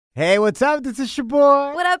Hey, what's up? This is your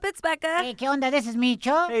boy. What up? It's Becca. Hey, ¿qué onda? This is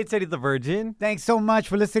Micho. Hey, it's Eddie the Virgin. Thanks so much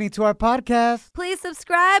for listening to our podcast. Please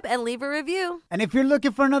subscribe and leave a review. And if you're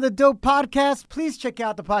looking for another dope podcast, please check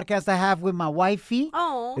out the podcast I have with my wifey.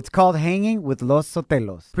 Oh. It's called Hanging with Los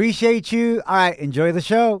Sotelos. Appreciate you. All right, enjoy the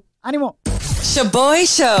show. Ánimo. Shaboy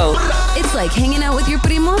Show. It's like hanging out with your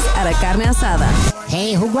primos at a carne asada.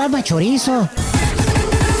 Hey, who grabbed my chorizo?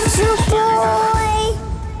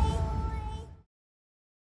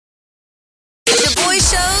 Shaboy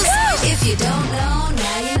shows. If you don't know,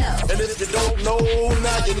 now you know. And if you don't know,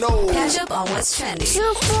 now you know. Catch up on what's trending.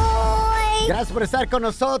 Gracias por estar con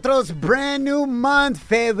nosotros. Brand new month,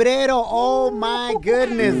 febrero. Oh my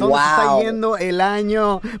goodness. ¿Dónde se está yendo el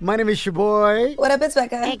año? My name is your boy. What up? It's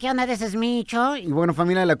Becca. Hey, ¿qué onda? This is Micho. Y bueno,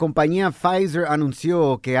 familia, la compañía Pfizer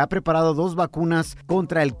anunció que ha preparado 2 vacunas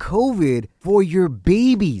contra el COVID for your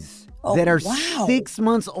babies. That are 6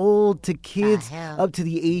 months old to kids up to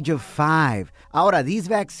the age of 5. Ahora, these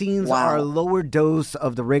vaccines are a lower dose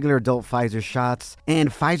of the regular adult Pfizer shots, and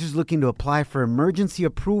Pfizer's looking to apply for emergency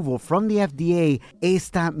approval from the FDA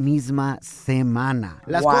esta misma semana.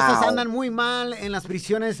 Las cosas andan muy mal en las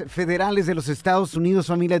prisiones federales de los Estados Unidos,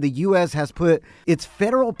 familia. The U.S. has put its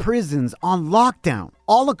federal prisons on lockdown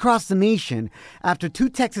all across the nation after 2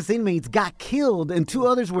 Texas inmates got killed and 2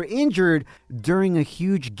 others were injured during a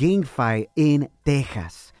huge gang fight in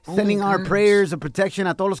Texas. Sending our prayers of protection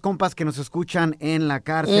a todos los compas que nos escuchan en la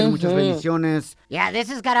cárcel. Muchas bendiciones. Yeah, this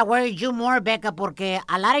has got to worry you more, Becca, porque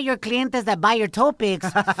a lot of your clientes that buy your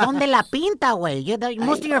Topics son de la pinta, güey.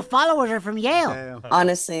 Most of your followers are from Yale.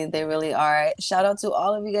 Honestly, they really are. Shout out to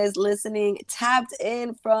all of you guys listening, tapped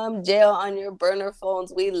in from jail on your burner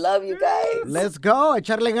phones. We love you guys. Let's go.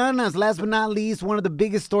 Echarle ganas. Last but not least, one of the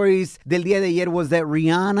biggest stories del día de ayer was that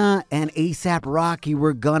Rihanna and A$AP Rocky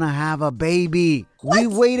were gonna have a baby. We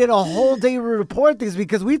waited a whole day to report this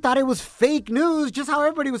because we thought it was fake news, just how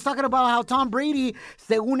everybody was talking about how Tom Brady,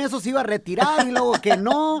 según eso, se iba a retirar y luego que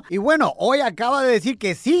no. Y bueno, hoy acaba de decir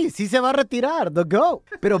que sí se va a retirar, the GOAT.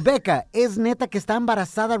 Pero Becca, ¿es neta que está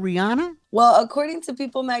embarazada Rihanna? Well, according to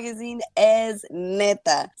People Magazine, es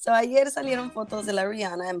neta. So, ayer salieron fotos de la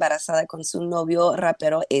Rihanna embarazada con su novio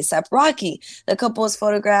rapero A$AP Rocky. The couple was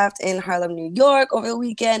photographed in Harlem, New York over the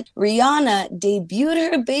weekend. Rihanna debuted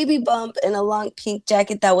her baby bump in a long pink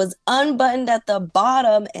jacket that was unbuttoned at the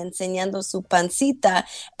bottom, enseñando su pancita.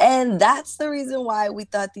 And that's the reason why we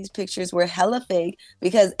thought these pictures were hella fake,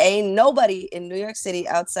 because ain't nobody in New York City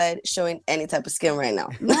outside showing any type of skin right now.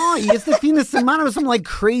 No, y este fin de semana was some like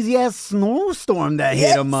crazy-ass snowstorm that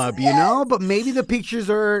hit him up, you know? But maybe the pictures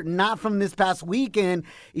are not from this past weekend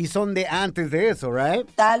y son de antes de eso, right?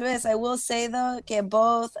 Tal vez. I will say, though, que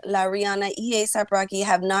both La Rihanna y A$AP Rocky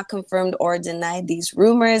have not confirmed or denied these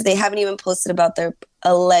rumors. They haven't even posted about their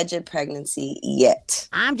alleged pregnancy yet.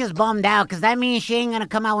 I'm just bummed out because that means she ain't going to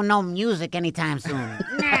come out with no music anytime soon.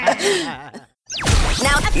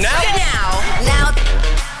 Now.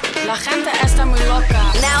 La gente está muy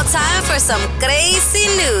loca. Now time for some crazy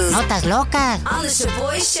news Notas locas. on the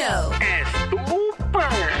Shaboy Show.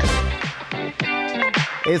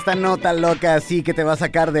 Esta nota loca sí que te va a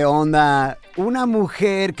sacar de onda. Una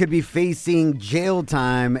mujer could be facing jail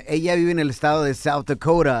time. Ella vive en el estado de South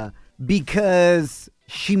Dakota because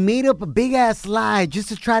she made up a big-ass lie just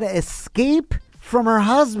to try to escape from her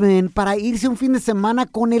husband para irse un fin de semana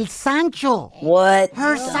con el Sancho. What?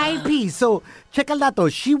 Her side piece. So, check el dato.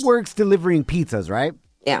 She works delivering pizzas, right?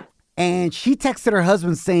 Yeah. And she texted her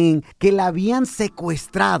husband saying que la habían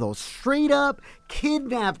secuestrado, straight up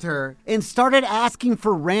kidnapped her, and started asking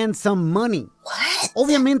for ransom money. What?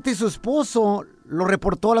 Obviamente su esposo lo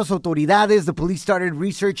reportó a las autoridades. The police started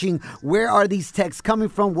researching where are these texts coming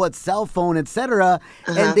from, what cell phone, etc.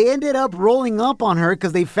 And they ended up rolling up on her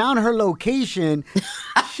because they found her location.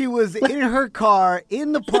 She was in her car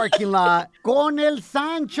in the parking lot con el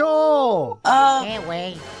Sancho. Hey,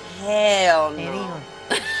 güey. Hell Te no. digo.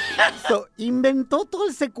 So, inventó todo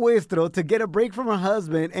el secuestro to get a break from her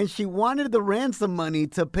husband, and she wanted the ransom money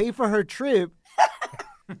to pay for her trip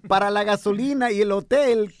para la gasolina y el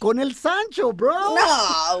hotel con el Sancho, bro.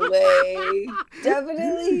 No way.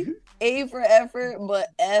 Definitely A for effort, but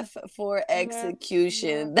F for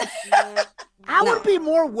execution. I would be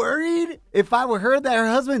more worried if I were her that her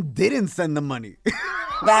husband didn't send the money.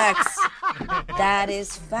 Facts. That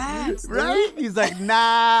is facts. Dude. Right? He's like,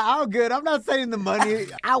 nah, I'm good. I'm not sending the money.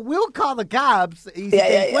 I will call the cops. Y si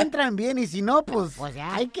te encuentran bien, y si no, pues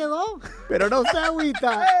ya. ahí quedó. Pero no se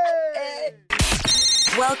agüita.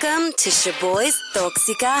 Welcome to Shaboy's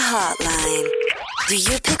Toxica Hotline. Do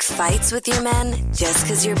you pick fights with your men just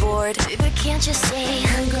because you're bored? But can't you say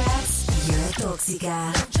congrats? You're a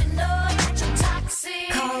Toxica. Don't you know that you're toxic?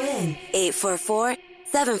 Call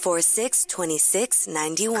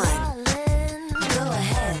 1-844-746-2691. Go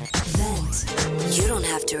ahead, vent. You don't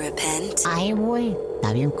have to repent. Ay, güey,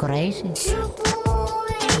 está bien crazy.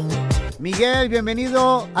 Miguel,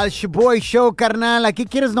 bienvenido al Shaboy Show, carnal. ¿A qué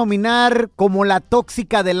quieres nominar como la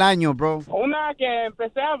tóxica del año, bro? Una que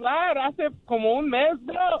empecé a hablar hace como un mes,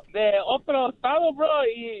 bro, de otro estado, bro,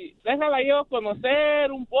 y déjala yo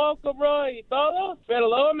conocer un poco, bro, y todo, pero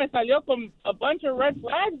luego me salió con a bunch of red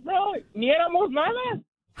flags, bro. Ni éramos nada.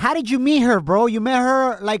 How did you meet her, bro? You met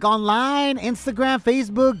her like online, Instagram,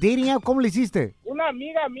 Facebook, dating app. ¿Cómo le hiciste? Una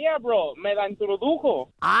amiga mía, bro, me la introdujo.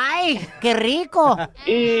 Ay, qué rico.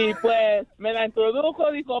 Y pues me la introdujo,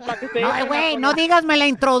 dijo, para que se... Ay, güey, no digas me la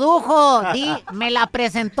introdujo. Di, me la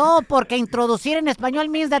presentó porque introducir en español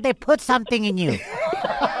means that they put something in you.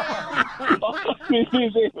 Sí.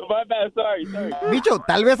 My bad, sorry. Bicho,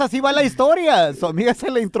 tal vez así va la historia. Su amiga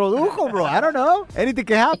se la introdujo, bro. I don't know. Anything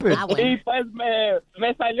can happen. Y pues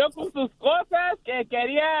me salió con sus cosas que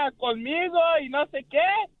quería conmigo y no sé qué.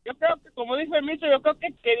 Yo creo que, como dice Micho, yo creo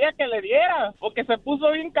que quería que le diera, porque se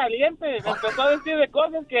puso bien caliente. Me empezó a decir de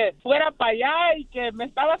cosas que fuera para allá y que me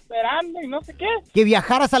estaba esperando y no sé qué. Que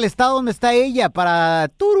viajaras al estado donde está ella para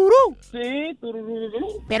Tururú. Sí,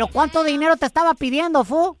 tururú. Pero ¿cuánto dinero te estaba pidiendo,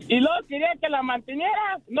 fu? Y luego quería que la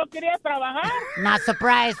manteniera, no quería trabajar. Not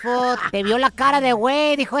surprised, fu. Te vio la cara de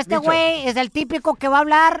güey. Dijo, este güey es el típico que va a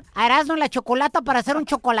hablar a Erasmo en la Chocolata para hacer un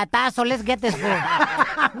chocolatazo. Let's get this, fu.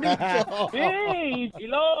 Sí, y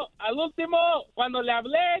luego al último, cuando le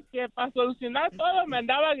hablé que para solucionar todo, me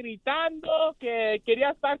andaba gritando que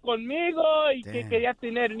quería estar conmigo y que quería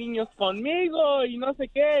tener niños conmigo y no sé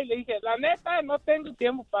qué. Y le dije, la neta, no tengo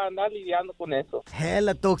tiempo para andar lidiando con eso.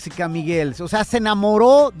 La tóxica, Miguel. O sea, se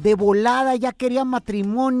enamoró de volada, ya quería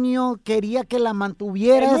matrimonio, quería que la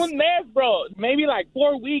mantuvieras. En un mes, bro, maybe like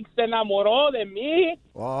 4 weeks, se enamoró de mí.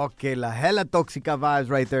 Ok, la hella tóxica vibes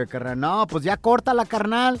right there, carnal. No, pues ya córtala,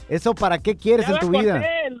 carnal. ¿Eso para qué quieres Ya en tu la vida? corté,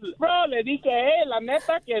 bro, le dije, la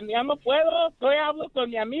neta que ya no puedo. Estoy hablo con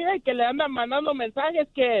mi amiga y que le andan mandando mensajes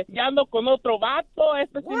que ya ando con otro vato.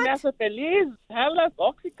 Este sí me hace feliz. Hella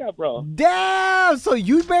tóxica, bro. Damn! So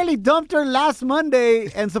you barely dumped her last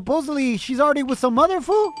Monday and supposedly she's already with some other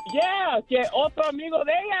fool? Yeah, que otro amigo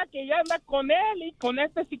de ella que ya anda con él y con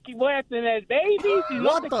este sí que voy a tener babies y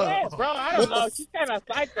no sé qué. Bro, I don't know. She's kind of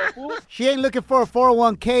psycho, fool. She ain't looking for a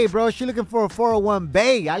 401k, bro. She's looking for a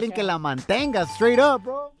 401b. Alguien que la mantenga straight up,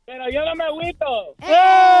 bro. Pero yo no me agüito.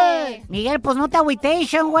 ¡Eh! Miguel, pues no te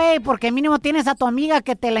agüitation, güey, porque mínimo tienes a tu amiga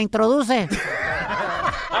que te la introduce.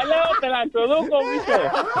 A Leo te la introdujo, bicho.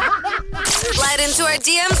 Slide into our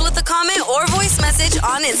DMs with a comment or voice message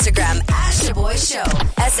on Instagram @Shaboy Show.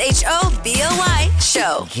 SHOBOY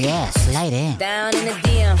Show. Yes, slide in. Down in the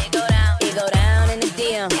DM. It go down in the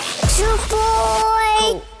DM.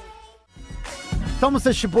 Shaboy. Somos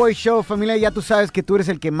el Shaboy Show, familia. Ya tú sabes que tú eres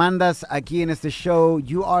el que mandas aquí en este show.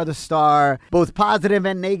 You are the star. Both positive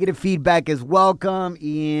and negative feedback is welcome.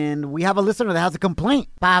 And we have a listener that has a complaint.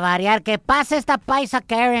 Para variar, que pase esta paisa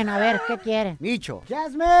Karen. A ver, ¿qué quiere? Micho.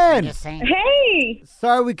 Jasmine. Just saying. Hey!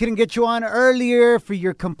 Sorry we couldn't get you on earlier for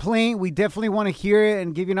your complaint. We definitely want to hear it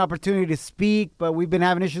and give you an opportunity to speak, but we've been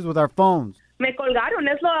having issues with our phones. Me colgaron,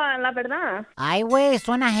 es la verdad. Ay, güey,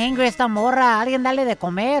 suena hangry esta morra. Alguien dale de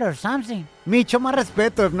comer or something. Micho, más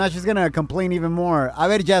respeto. If not, she's going to complain even more. A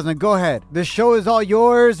ver, Jasmine, go ahead. The show is all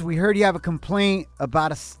yours. We heard you have a complaint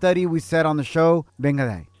about a study we said on the show. Venga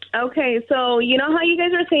de ahí. Okay, so you know how you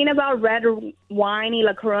guys were saying about red wine y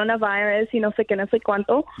la coronavirus y no sé qué, no sé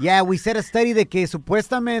cuánto? Yeah, we said a study de que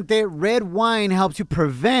supuestamente red wine helps you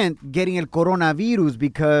prevent getting el coronavirus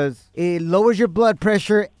because it lowers your blood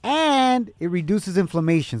pressure and it reduces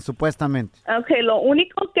inflammation, supuestamente. Okay, lo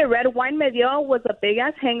único que red wine me dio was a big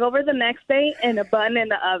ass hangover the next day and a bun in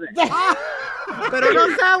the oven. Pero no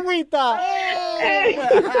se agüita.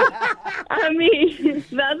 I mean,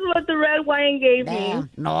 that's what the red wine gave me. Damn.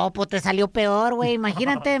 No, pues te salió peor, güey.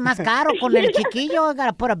 Imagínate, más caro con el chiquillo. I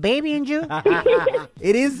gotta put a baby in you.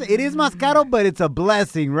 It is más caro, but it's a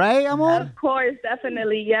blessing, right, amor? Of course,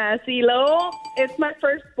 definitely, yeah. See, Lo, it's my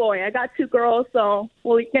first boy. I got 2 girls, so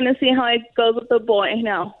we're gonna see how it goes with the boy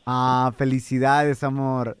now. Ah, felicidades,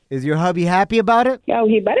 amor. Is your hubby happy about it? Yeah,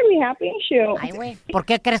 he better be happy, shoot. Ay, güey. ¿Por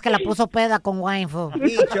qué crees que la puso peda con wine, fool?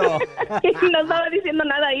 Micho. No estaba diciendo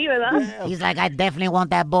nada ahí, ¿verdad? He's like, I definitely want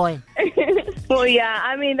that boy. Well, yeah,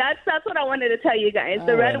 I mean, that's what I wanted to tell you guys.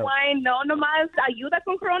 The red wine no nomás ayuda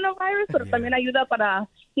con coronavirus, pero también ayuda para,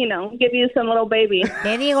 you know, give you some little baby.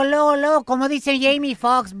 Te digo, luego, como dice Jamie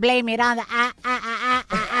Foxx, blame it on the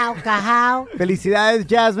Cajao. Felicidades,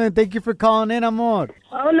 Jasmine. Thank you for calling in, amor.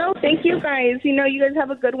 Oh, no, thank you guys. You guys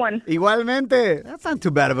have a good one. Igualmente. That's not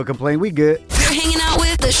too bad of a complaint. We good. You're hanging out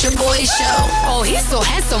with the Shaboy Show. Oh, he's so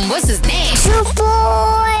handsome. What's his name?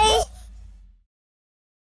 Shaboy.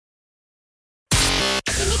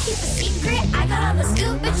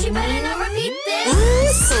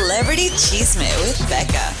 Celebrity Cheesemate with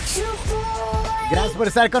Becca. Gracias por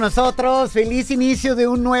estar con nosotros. Feliz inicio de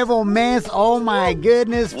un nuevo mes. Oh my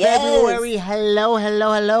goodness. Yes. February.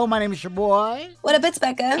 Hello. My name is Shaboy. What up, it's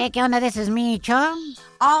Becca. ¿Qué onda? This is Micho.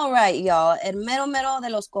 All right, y'all. El mero de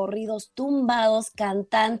los corridos tumbados,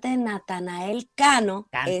 cantante Natanael Cano.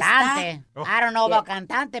 Cantante. I don't know about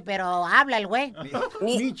cantante, pero habla el güey.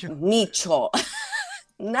 Micho.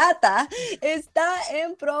 Nata está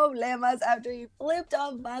en problemas after he flipped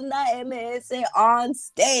off Banda MS on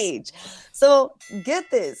stage. So,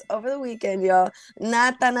 get this. Over the weekend, y'all,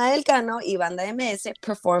 Natanael Cano y Banda MS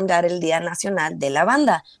performed at el Día Nacional de la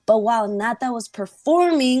Banda. But while Nata was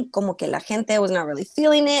performing, como que la gente was not really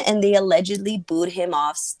feeling it, and they allegedly booed him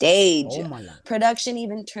off stage. Oh, my God. Production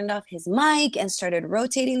even turned off his mic and started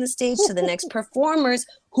rotating the stage to the next performers,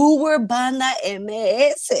 who were Banda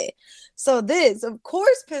MS. So this, of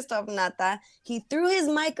course, pissed off Nata. He threw his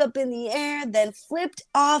mic up in the air, then flipped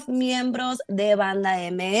off miembros de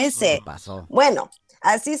Banda MS. ¿Qué pasó? Bueno,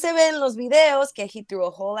 así se ven los videos que he threw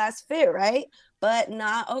a whole ass fit, right? But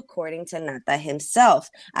not according to Nata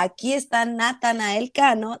himself. Aquí está Natanael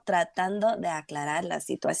Cano tratando de aclarar la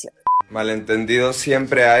situación. Malentendidos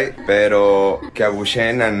siempre hay, pero que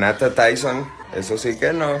abucheen a Nata Tyson, eso sí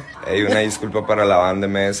que no. Hay una disculpa para la banda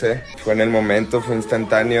MS. Fue en el momento, fue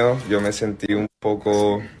instantáneo. Yo me sentí un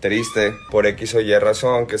poco triste por X o Y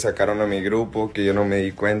razón, que sacaron a mi grupo, que yo no me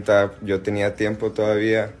di cuenta. Yo tenía tiempo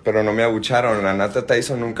todavía, pero no me abucharon. A Nata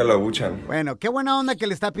Tyson nunca lo abuchan. Bueno, qué buena onda que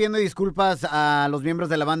le está pidiendo disculpas a los miembros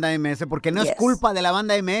de la banda MS, porque no es culpa de la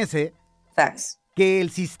banda MS. Facts. Que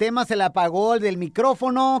el sistema se le apagó del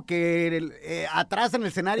micrófono, que atrás en el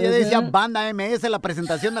escenario decía Banda MS, la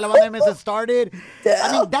presentación de la Banda MS started.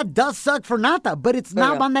 I mean, that does suck for Nata, but it's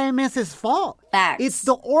not Banda MS's fault. Facts. It's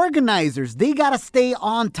the organizers. They gotta stay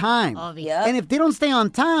on time. Obvio. And if they don't stay on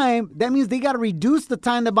time, that means they gotta reduce the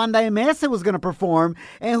time that Banda MS was gonna perform.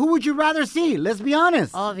 And who would you rather see? Let's be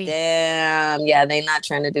honest. Obvio. Damn, yeah, they're not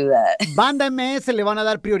trying to do that. Banda MS le van a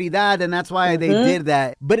dar prioridad, and that's why they did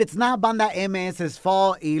that. But it's not Banda MS's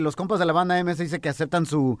fault. Y los compas de la Banda MS dicen que aceptan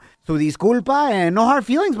su disculpa, and no hard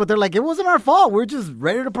feelings, but they're like, it wasn't our fault. We're just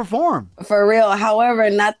ready to perform. For real. However,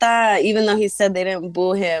 Nata, even though he said they didn't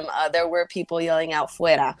boo him, there were people yelling out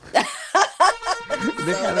fuera.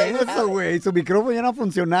 Deja de eso, güey. Su micrófono ya no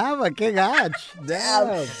funcionaba. Qué gach.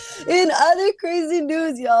 Damn. In other crazy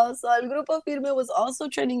news, y'all, so el Grupo Firme was also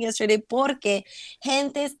trending yesterday porque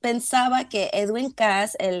gente pensaba que Edwin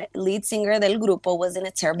Cass, el lead singer del grupo, was in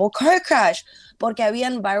a terrible car crash porque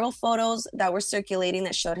habían viral photos that were circulating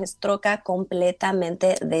that showed his troca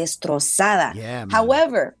completamente destrozada. Yeah, man.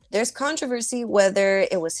 However, there's controversy whether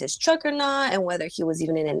it was his truck or not and whether he was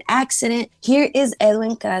even in an accident. Here is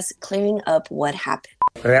Edwin Cass clearing up what happened.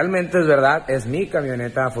 Realmente es verdad, es mi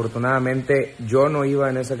camioneta. Afortunadamente yo no iba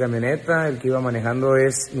en esa camioneta, el que iba manejando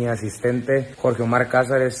es mi asistente Jorge Omar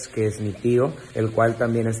Cázares, que es mi tío, el cual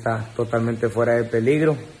también está totalmente fuera de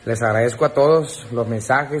peligro. Les agradezco a todos los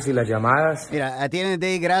mensajes y las llamadas. Mira, atiende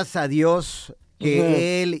de gracias a Dios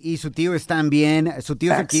que él y su tío están bien. Su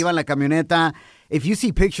tío es el que iba en la camioneta. If you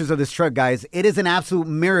see pictures of this truck, guys, it is an absolute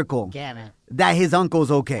miracle that his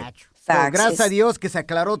uncle's okay. So, gracias a Dios que se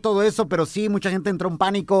aclaró todo eso, pero sí, mucha gente entró en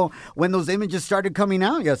pánico when those images started coming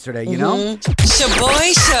out yesterday, you know?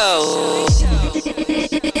 Shaboy Show.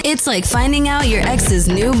 It's like finding out your ex's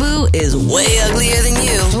new boo is way uglier than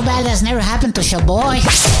you. Too bad that's never happened to Shaboy.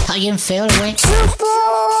 How you feel, güey?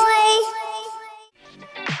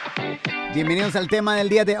 Bienvenidos al tema del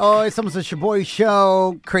día de hoy. Somos el Shaboy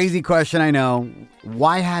Show. Crazy question, I know.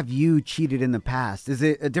 Why have you cheated in the past? Is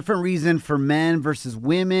it a different reason for men versus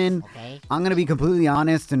women? Okay. I'm going to be completely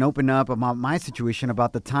honest and open up about my situation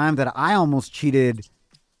about the time that I almost cheated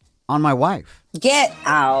on my wife. Get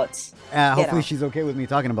out. Hopefully she's okay with me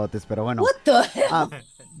talking about this, pero bueno. What the hell?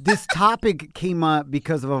 This topic came up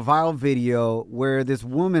because of a viral video where this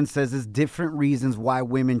woman says there's different reasons why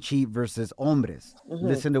women cheat versus hombres.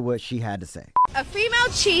 Listen to what she had to say. A female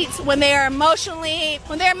cheats when they're emotionally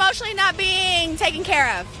not being taken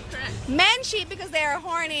care of. Correct. Men cheat because they are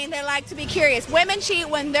horny and they like to be curious. Women cheat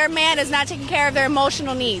when their man is not taking care of their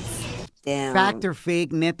emotional needs. Damn. Fact or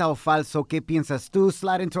fake, neta o falso, ¿qué piensas tú?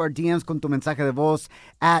 Slide into our DMs con tu mensaje de voz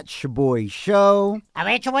at Shaboy Show. A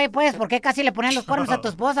ver, Chaboy, pues, ¿por qué casi le ponen los cuernos a tu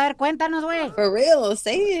esposa? A ver, cuéntanos, güey. For real,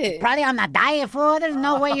 say it. Probably on a diet, fool. There's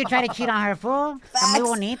no way you try to cheat on her, fool. Está muy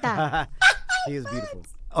bonita. She is beautiful.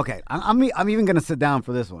 Okay, I'm even going to sit down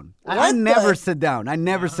for this one. I What never the- sit down. I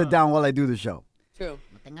never sit down while I do the show. True.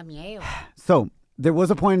 No tenga miedo. So, there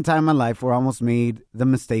was a point in time in my life where I almost made the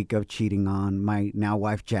mistake of cheating on my now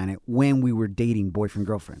wife, Janet, when we were dating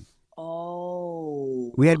boyfriend-girlfriend.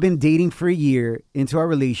 Oh. We had been dating for a year into our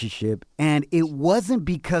relationship, and it wasn't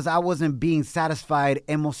because I wasn't being satisfied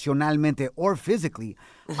emocionalmente or physically.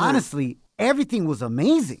 Honestly, everything was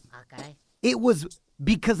amazing. Okay. It was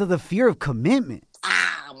because of the fear of commitment.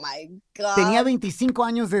 Oh, my God. Tenía 25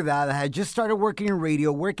 años de edad. I had just started working in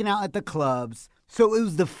radio, working out at the clubs. So it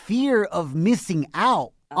was the fear of missing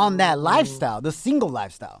out on that lifestyle, the single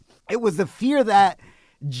lifestyle. It was the fear that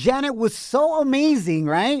Janet was so amazing,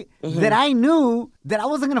 right? That I knew that I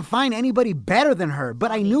wasn't going to find anybody better than her.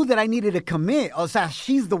 But I knew that I needed to commit. O sea,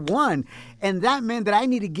 she's the one. And that meant that I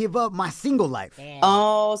needed to give up my single life.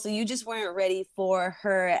 Oh, so you just weren't ready for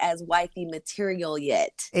her as wifey material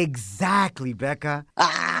yet. Exactly, Becca.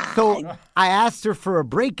 So I asked her for a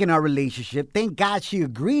break in our relationship. Thank God she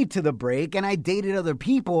agreed to the break, and I dated other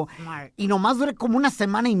people. Smart. Y nomás duré como una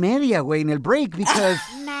semana y media, güey, en el break because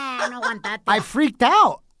Nah, no aguantate. I freaked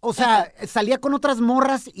out. O sea, salía con otras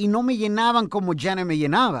morras y no me llenaban como Janet me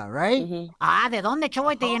llenaba, right? Ah, ¿de dónde,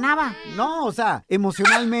 Chaboy, te llenaba? No, o sea,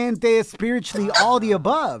 emocionalmente, spiritually, all the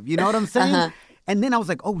above. You know what I'm saying? And then I was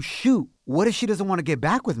like, oh, shoot. What if she doesn't want to get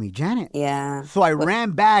back with me, Janet? Yeah. So I ran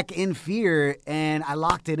back in fear and I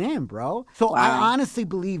locked it in, bro. So I honestly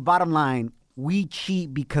believe, bottom line, we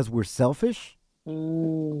cheat because we're selfish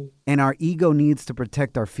and our ego needs to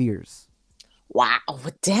protect our fears. Wow.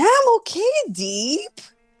 Damn, okay, deep.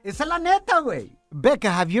 Esa es la neta, güey. Becca,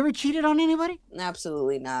 have you ever cheated on anybody?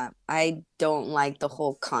 Absolutely not. I don't like the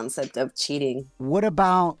whole concept of cheating. What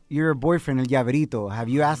about your boyfriend, El Llaverito? Have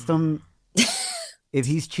you asked him if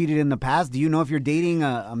he's cheated in the past? Do you know if you're dating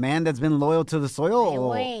a man that's been loyal to the soil?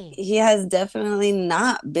 Or... He has definitely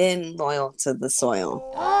not been loyal to the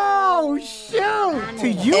soil. Oh, shoot! To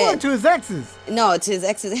you or to his exes? No, to his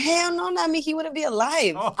exes. Hell no, not me. He wouldn't be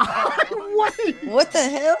alive. What? What the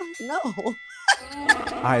hell? No.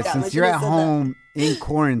 All right, since you're at home in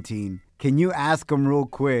quarantine, can you ask him real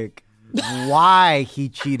quick why he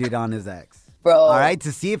cheated on his ex? Bro. All right,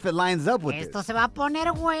 to see if it lines up with Esto this. se va a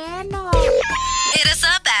poner bueno. Hit us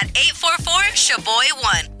up at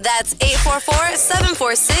 844-SHABOY1. That's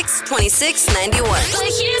 844-746-2691.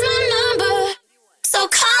 But here's my number, so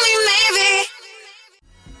call me maybe.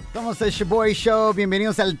 Somos el Shaboy Show.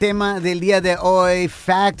 Bienvenidos al tema del día de hoy.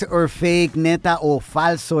 Fact or fake, neta o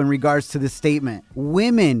falso in regards to this statement.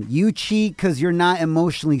 Women, you cheat because you're not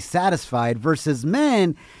emotionally satisfied versus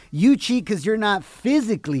men, you cheat because you're not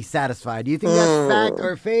physically satisfied. Do you think that's fact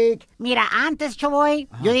or fake? Mira, antes, Chaboy,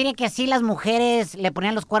 yo diría que sí las mujeres le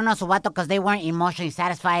ponían los cuernos a su vato because they weren't emotionally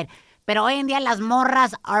satisfied. Pero hoy en día las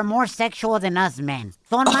morras are more sexual than us men.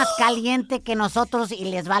 Son más caliente que nosotros y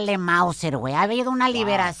les vale Mauser, güey. Ha habido una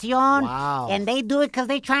liberación. Wow. And they do it because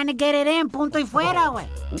they're trying to get it in. Punto y fuera, güey.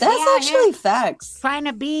 That's actually facts. Trying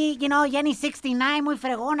to be, you know, Jenny 69, muy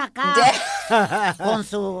fregona acá. Con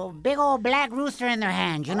su big old black rooster in their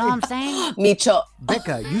hand. You know what I'm saying? Micho.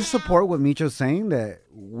 Becca, you support what Micho's saying, that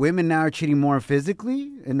women now are cheating more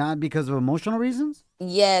physically and not because of emotional reasons?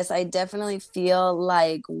 Yes, I definitely feel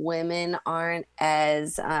like women aren't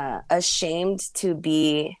as ashamed to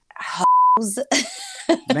be hoes.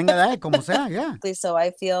 Venga de ahí, como sea, yeah. So I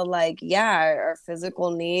feel like, yeah, our physical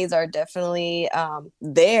needs are definitely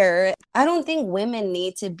there. I don't think women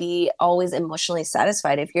need to be always emotionally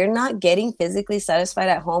satisfied. If you're not getting physically satisfied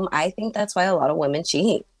at home, I think that's why a lot of women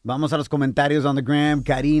cheat. Vamos a los comentarios on the gram.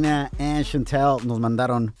 Karina and Chantel nos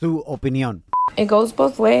mandaron su opinión. It goes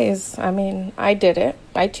both ways. I mean, I did it.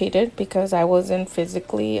 I cheated because I wasn't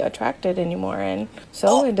physically attracted anymore. And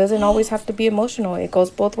so it doesn't always have to be emotional. It goes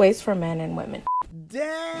both ways for men and women.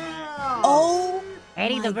 Damn! Oh,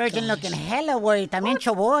 Eddie the Virgin looking hella worried. También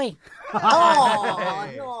Chaboy. oh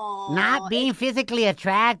no. Not being physically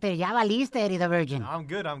attracted. Ya valiste, Eddie the Virgin. I'm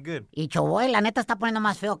good. Y Chaboy, la neta, está poniendo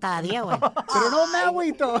más feo cada día, güey. Pero no me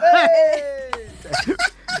agüito.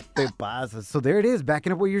 Te pasa. So there it is,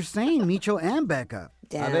 backing up what you're saying, Micho and Becca.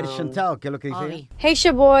 A ver, Chantel, ¿qué es lo que dice ella? Hey,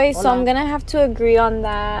 Shaboy. So Hola. I'm gonna have to agree on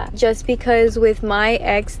that just because with my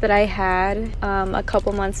ex that I had a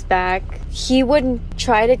couple months back, he would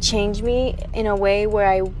try to change me in a way where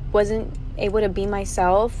I wasn't able to be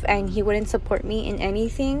myself, and he wouldn't support me in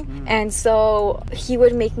anything. And so he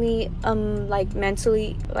would make me like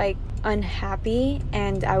mentally like unhappy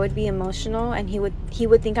and I would be emotional, and he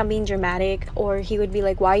would think I'm being dramatic, or he would be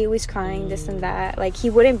like, why are you always crying, this and that. Like, he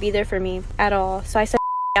wouldn't be there for me at all. So I said,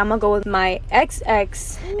 I'm gonna go with my ex,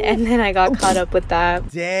 and then I got caught up with that.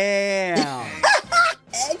 Damn.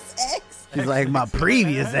 XX. She's like, my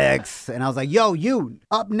previous ex. And I was like, yo, you,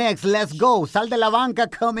 up next, let's go. Sal de la banca,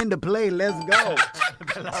 come into play, let's go.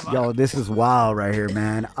 Yo, this is wild right here,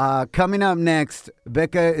 man. Coming up next,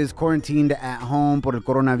 Becca is quarantined at home por el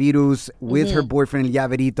coronavirus with her boyfriend, El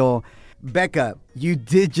Llaverito. Becca, you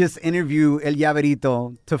did just interview El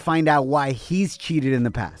Llaverito to find out why he's cheated in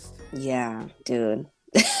the past. Yeah, dude.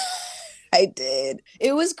 I did.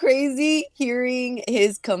 It was crazy hearing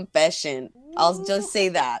his confession. I'll just say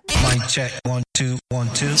that. Mic check. 1, 2, 1,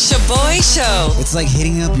 2. Shaboy Show. It's like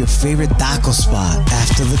hitting up your favorite taco spot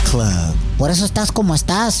after the club. Por eso estás como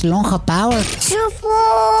estás, Lonja Power.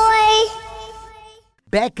 Shaboy.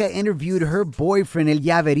 Becca interviewed her boyfriend, El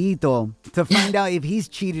Llaverito, to find out if he's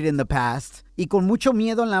cheated in the past. Y con mucho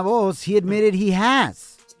miedo en la voz, he admitted he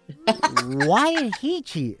has. Why did he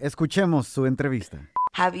cheat? Escuchemos su entrevista.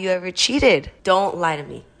 Have you ever cheated? Don't lie to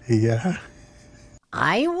me. Yeah.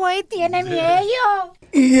 Ay, güey, tiene miedo.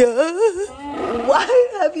 Yeah. Why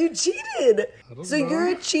have you cheated? So you're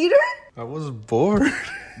a cheater? I was bored.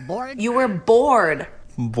 Bored? You were bored.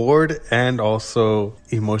 Bored and also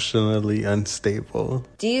emotionally unstable.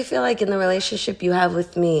 Do you feel like in the relationship you have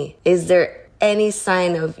with me, is there any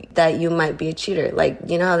sign of that you might be a cheater? Like,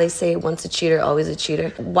 you know how they say once a cheater, always a cheater?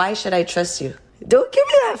 Why should I trust you? Don't give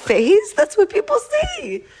me that face. That's what people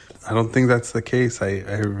say. I don't think that's the case. I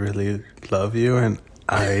really love you, and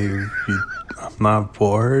I'm not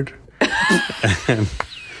bored. And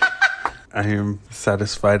I am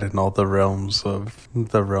satisfied in all the realms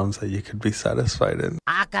that you could be satisfied in.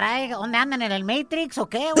 Ah, caray, ¿dónde andan en el Matrix o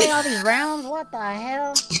qué, güey? All these rounds, what the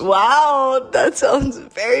hell? Wow, that sounds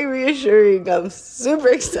very reassuring. I'm super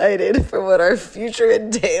excited for what our future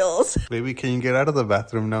entails. Baby, can you get out of the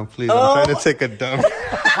bathroom now, please? I'm trying to take a dump.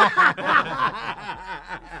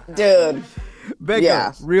 Dude. Becca,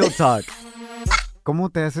 yeah. Real talk.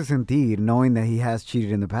 ¿Cómo te hace sentir knowing that he has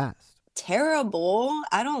cheated in the past? Terrible.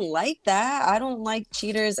 I don't like that. I don't like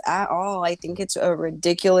cheaters at all. I think it's a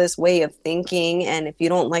ridiculous way of thinking. And if you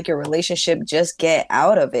don't like your relationship, just get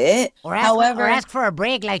out of it. Or ask for a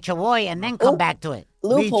break like Chaboy and then come back to it.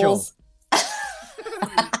 Loopholes.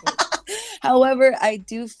 However, I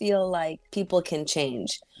do feel like people can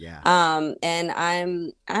change. Yeah. And I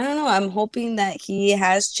don't know, I'm hoping that he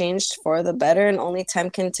has changed for the better, and only time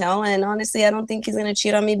can tell. And honestly, I don't think he's going to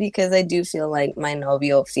cheat on me because I do feel like my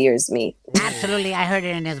novio fears me. Absolutely. I heard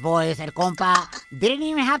it in his voice. El compa didn't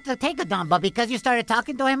even have to take a dump, but because you started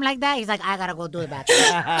talking to him like that, he's like, I got to go do it back.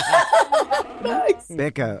 Nice.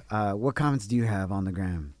 Becca, what comments do you have on the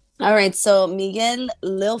gram? All right, so Miguel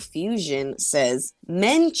Lil Fusion says,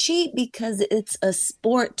 men cheat because it's a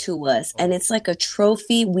sport to us, and it's like a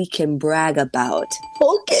trophy we can brag about.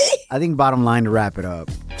 Okay. I think bottom line to wrap it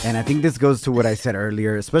up, and I think this goes to what I said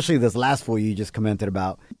earlier, especially this last fool you just commented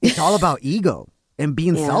about. It's all about ego and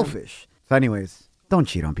being selfish. So anyways, don't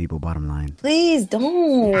cheat on people, bottom line. Please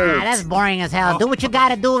don't. That's boring as hell. Do what you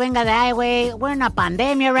gotta do, venga de ahí, güey. We're in a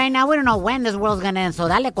pandemia right now. We don't know when this world's gonna end, so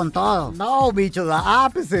dale con todo. No, bicho, the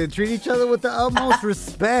opposite. Treat each other with the utmost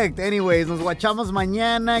respect. Anyways, nos guachamos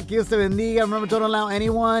mañana. Que Dios te bendiga. Remember, don't allow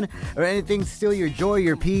anyone or anything steal your joy,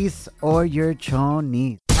 your peace, or your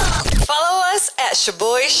chonies. Follow us at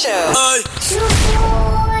Shaboy Show.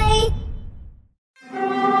 Shaboy.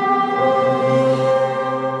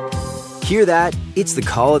 Hear that? It's the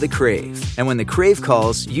call of the Crave. And when the Crave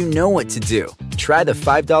calls, you know what to do. Try the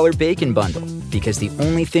 $5 Bacon Bundle. Because the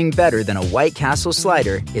only thing better than a White Castle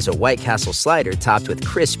slider is a White Castle slider topped with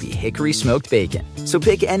crispy hickory smoked bacon. So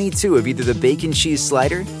pick any two of either the Bacon Cheese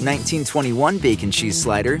Slider, 1921 Bacon Cheese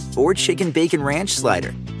Slider, or Chicken Bacon Ranch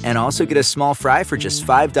Slider. And also get a small fry for just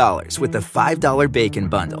 $5 with the $5 Bacon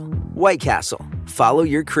Bundle. White Castle. Follow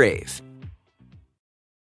your Crave.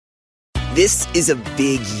 This is a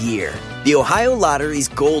big year. The Ohio Lottery's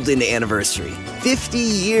golden anniversary. 50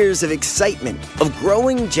 years of excitement, of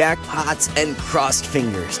growing jackpots and crossed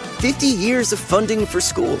fingers. 50 years of funding for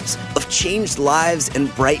schools, of changed lives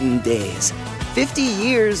and brightened days. 50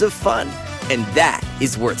 years of fun, and that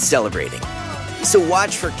is worth celebrating. So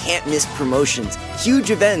watch for can't-miss promotions, huge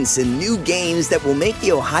events, and new games that will make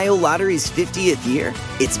the Ohio Lottery's 50th year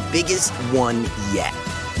its biggest one yet.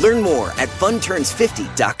 Learn more at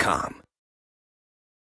funturns50.com.